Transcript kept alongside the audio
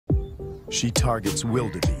She targets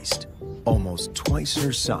wildebeest, almost twice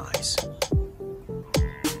her size.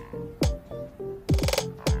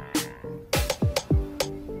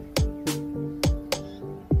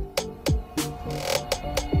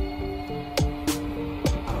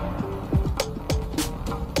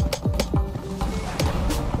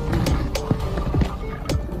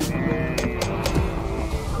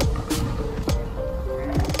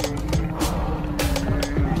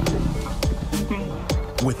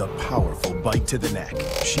 With a powerful bite to the neck,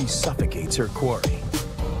 she suffocates her quarry.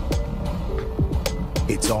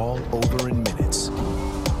 It's all over in minutes.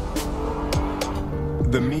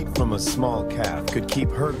 The meat from a small calf could keep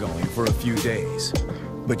her going for a few days,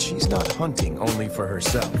 but she's not hunting only for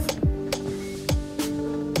herself.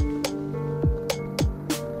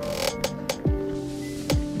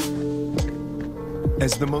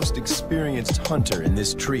 As the most experienced hunter in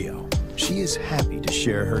this trio, she is happy to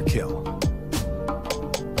share her kill.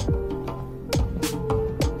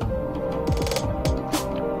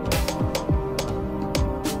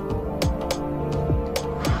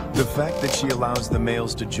 The fact that she allows the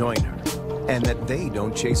males to join her, and that they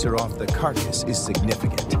don't chase her off the carcass, is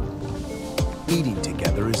significant. Eating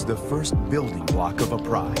together is the first building block of a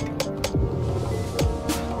pride.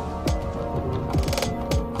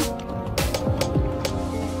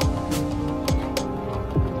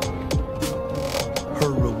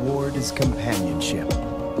 Her reward is companionship.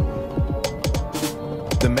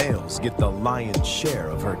 The males get the lion's share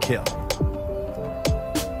of her kill.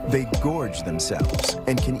 They gorge themselves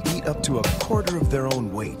and can eat up to a quarter of their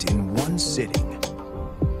own weight in one sitting.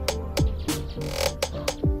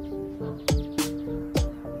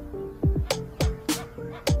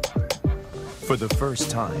 For the first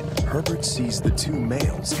time, Herbert sees the two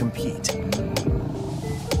males compete.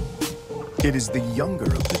 It is the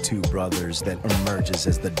younger of the two brothers that emerges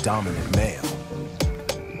as the dominant male.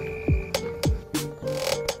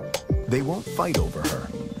 They won't fight over her.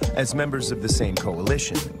 As members of the same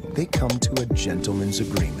coalition, they come to a gentleman's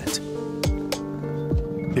agreement.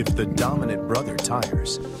 If the dominant brother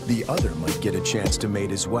tires, the other might get a chance to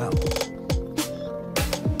mate as well.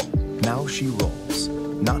 Now she rolls,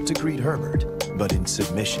 not to greet Herbert, but in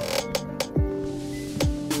submission.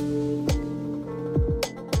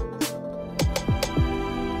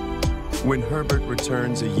 When Herbert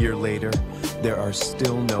returns a year later, there are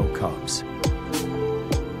still no cubs.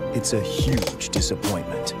 It's a huge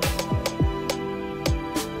disappointment.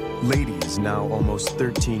 Lady is now almost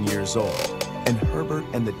 13 years old, and Herbert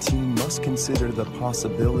and the team must consider the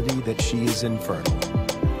possibility that she is infertile.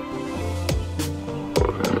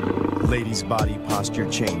 Lady's body posture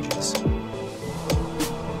changes.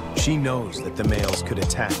 She knows that the males could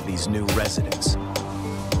attack these new residents.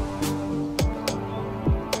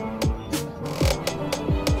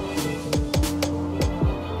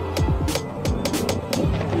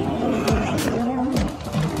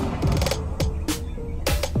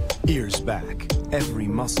 Ears back, every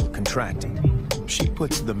muscle contracted. She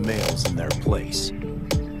puts the males in their place.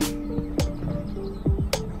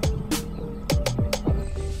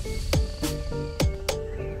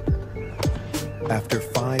 After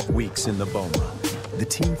 5 weeks in the boma, the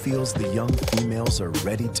team feels the young females are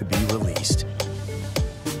ready to be released.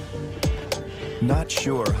 Not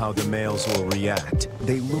sure how the males will react,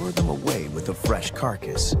 they lure them away with a fresh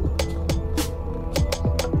carcass.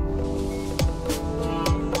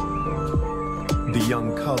 The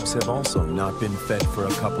young cubs have also not been fed for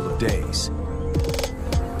a couple of days.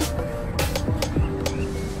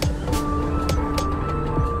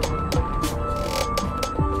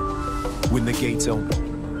 When the gates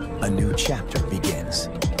open, a new chapter begins.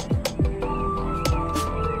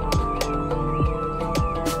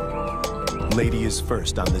 Lady is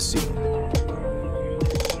first on the scene.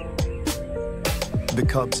 The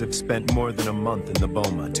cubs have spent more than a month in the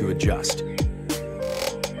boma to adjust.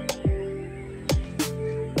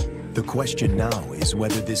 The question now is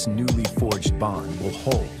whether this newly forged bond will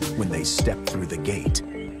hold when they step through the gate.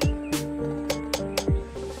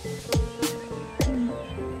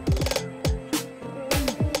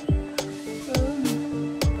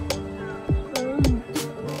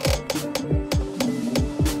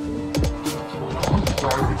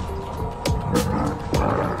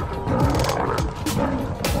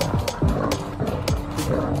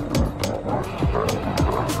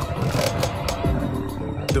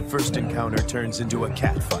 The first encounter turns into a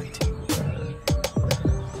catfight.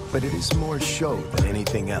 But it is more show than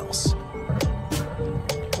anything else.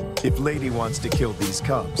 If Lady wants to kill these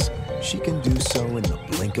cubs, she can do so in the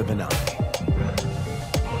blink of an eye.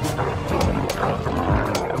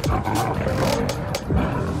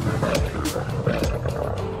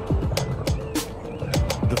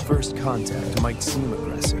 The first contact might seem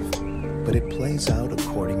aggressive, but it plays out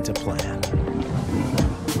according to plan.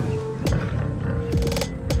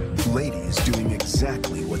 Lady is doing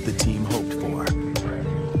exactly what the team hoped for.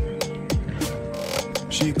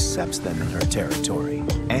 She accepts them in her territory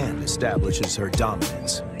and establishes her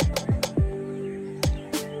dominance.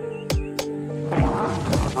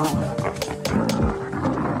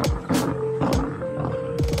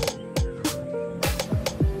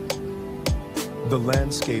 The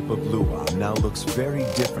landscape of Luau now looks very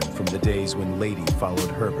different from the days when Lady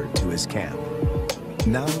followed Herbert to his camp.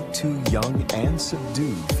 Now 2 young and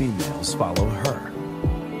subdued females follow her.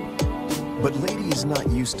 But Lady is not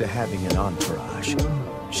used to having an entourage.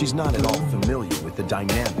 She's not at all familiar with the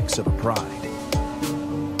dynamics of a pride.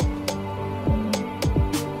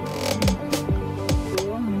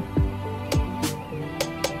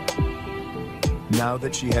 Now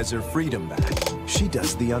that she has her freedom back, she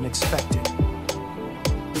does the unexpected.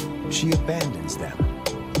 She abandons them.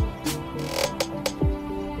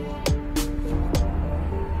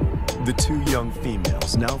 The 2 young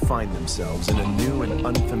females now find themselves in a new and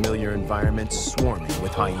unfamiliar environment swarming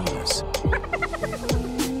with hyenas.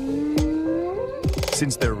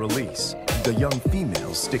 Since their release, the young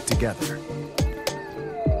females stick together.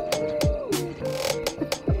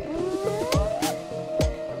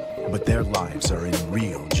 But their lives are in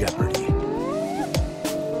real jeopardy.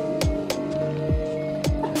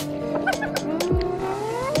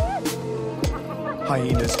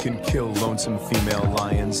 Hyenas can kill lonesome female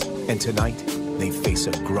lions, and tonight, they face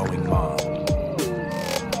a growing mob.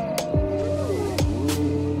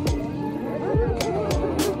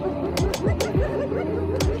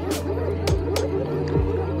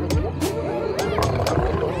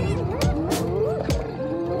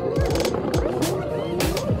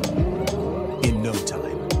 In no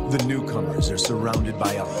time, the newcomers are surrounded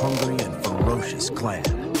by a hungry and ferocious clan.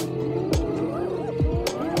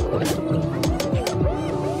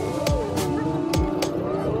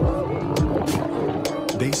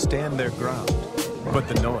 They stand their ground, but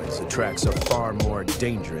the noise attracts a far more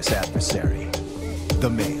dangerous adversary,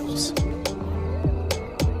 the males.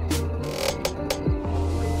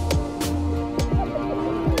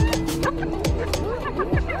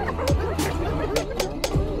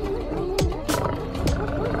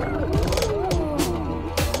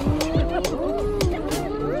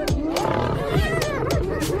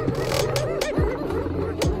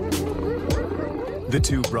 The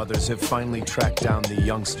 2 brothers have finally tracked down the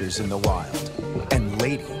youngsters in the wild, and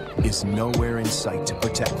Lady is nowhere in sight to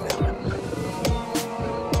protect them.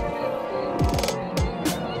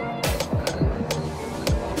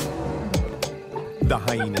 The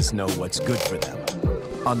hyenas know what's good for them.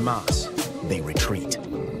 En masse, they retreat.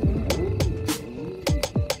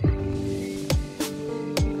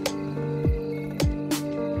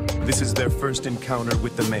 This is their first encounter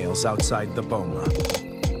with the males outside the boma.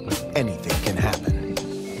 Anything can happen.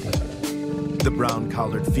 The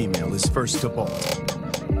brown-collared female is first to bolt.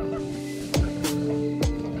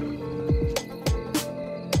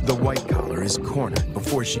 The white collar is cornered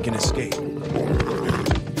before she can escape.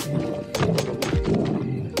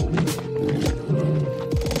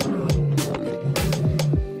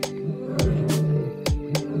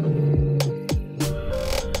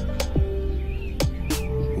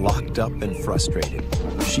 Locked up and frustrated,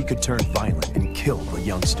 she could turn violent and kill the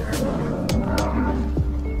youngster.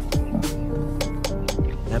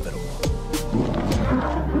 Inevitable.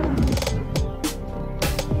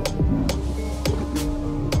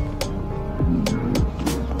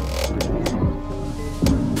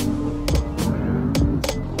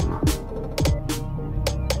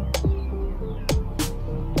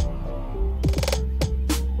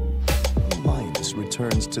 Lioness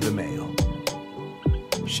returns to the male.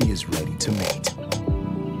 She is ready to mate.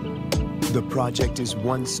 The project is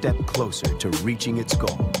one step closer to reaching its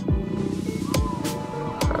goal.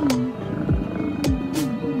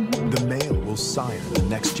 The male will sire the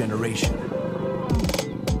next generation.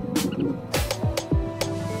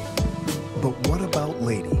 But what about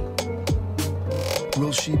Lady?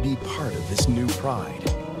 Will she be part of this new pride?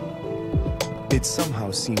 It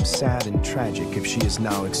somehow seems sad and tragic if she is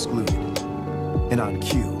now excluded. And on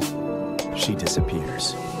cue, she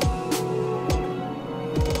disappears.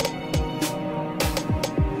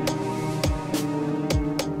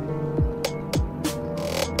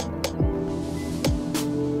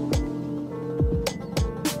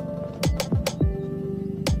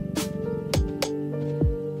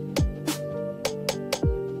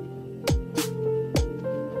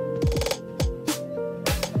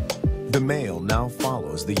 The male now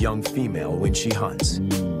follows the young female when she hunts.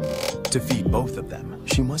 To feed both of them,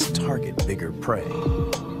 she must target bigger prey.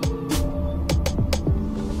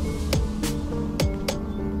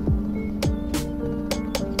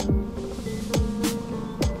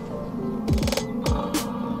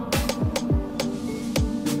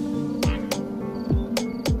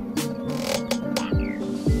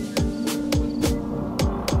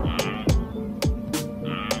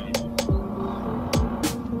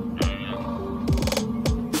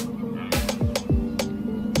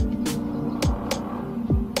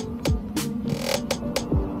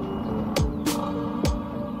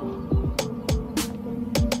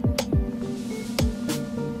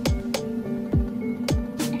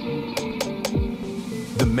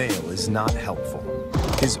 not helpful.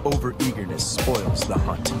 His overeagerness spoils the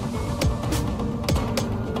hunt.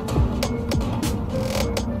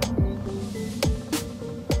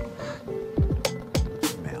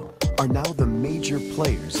 Are now the major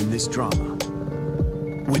players in this drama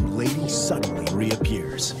when Lady suddenly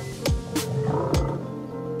reappears.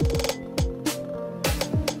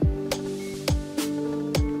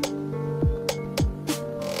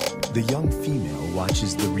 The young female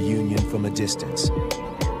watches the reunion from a distance.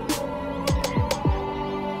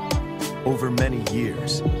 Over many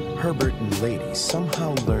years, Herbert and Lady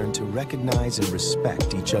somehow learn to recognize and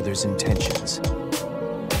respect each other's intentions.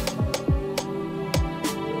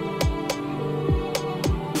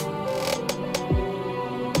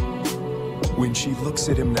 When she looks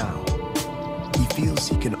at him now, he feels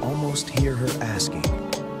he can almost hear her asking,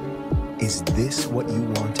 "Is this what you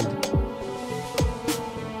wanted?"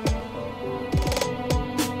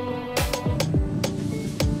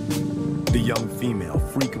 The young female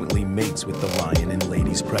frequently mates with the lion in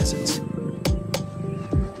Lady's presence.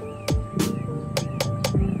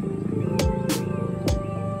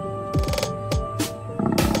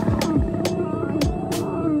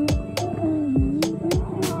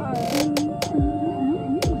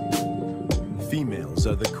 Females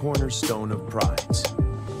are the cornerstone of prides.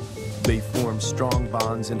 They form strong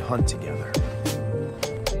bonds and hunt together.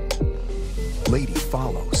 Lady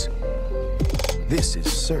follows. This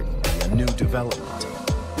is certainly a new development.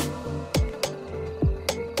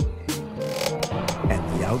 And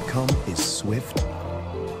the outcome is swift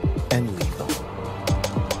and lethal.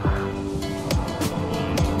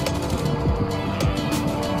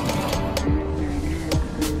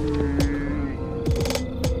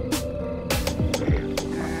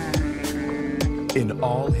 In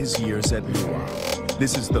all his years at Lua,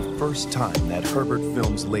 this is the first time that Herbert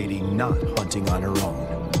films Lady not hunting on her own.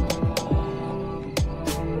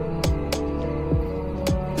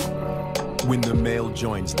 When the male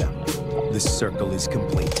joins them, the circle is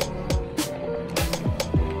complete.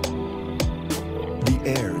 The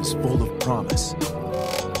air is full of promise.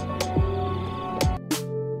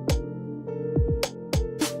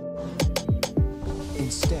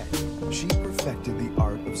 Instead, she perfected the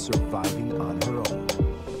art of surviving on her own.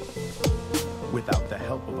 Without the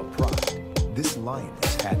help of a pride, this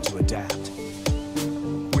lioness had to adapt.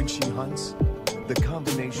 When she hunts, the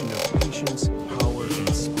combination of patience, power,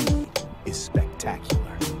 and speed is spectacular.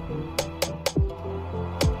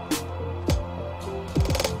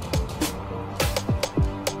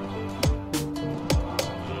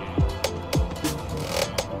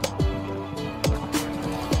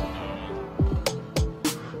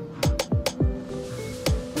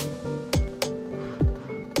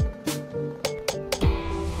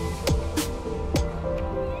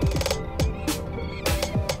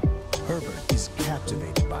 Herbert is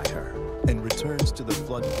captivated by her and returns to the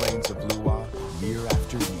floodplains of Lua year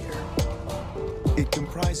after year. It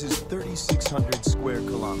comprises 3,600 square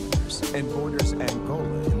kilometers and borders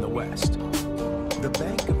Angola in the west. The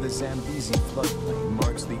bank of the Zambezi floodplain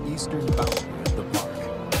marks the eastern boundary of the park.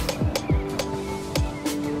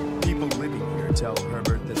 People living here tell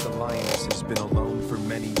Herbert that the lioness has been alone for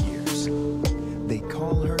many years. They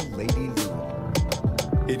call her Lady Lou.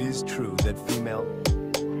 It is true that female...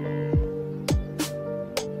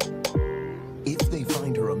 If they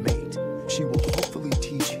find her a mate, she will hopefully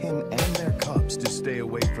teach him and their cubs to stay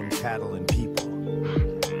away from cattle and people.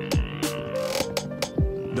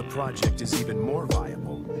 The project is even more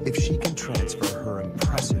viable if she can transfer her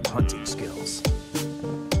impressive hunting skills.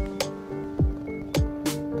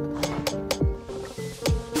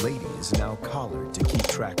 Lady is now collared to keep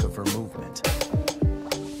track of her movement.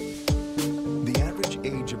 The average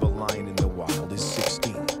age of a lion in the wild is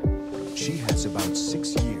 16. She has about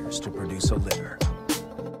 6 years to produce a litter.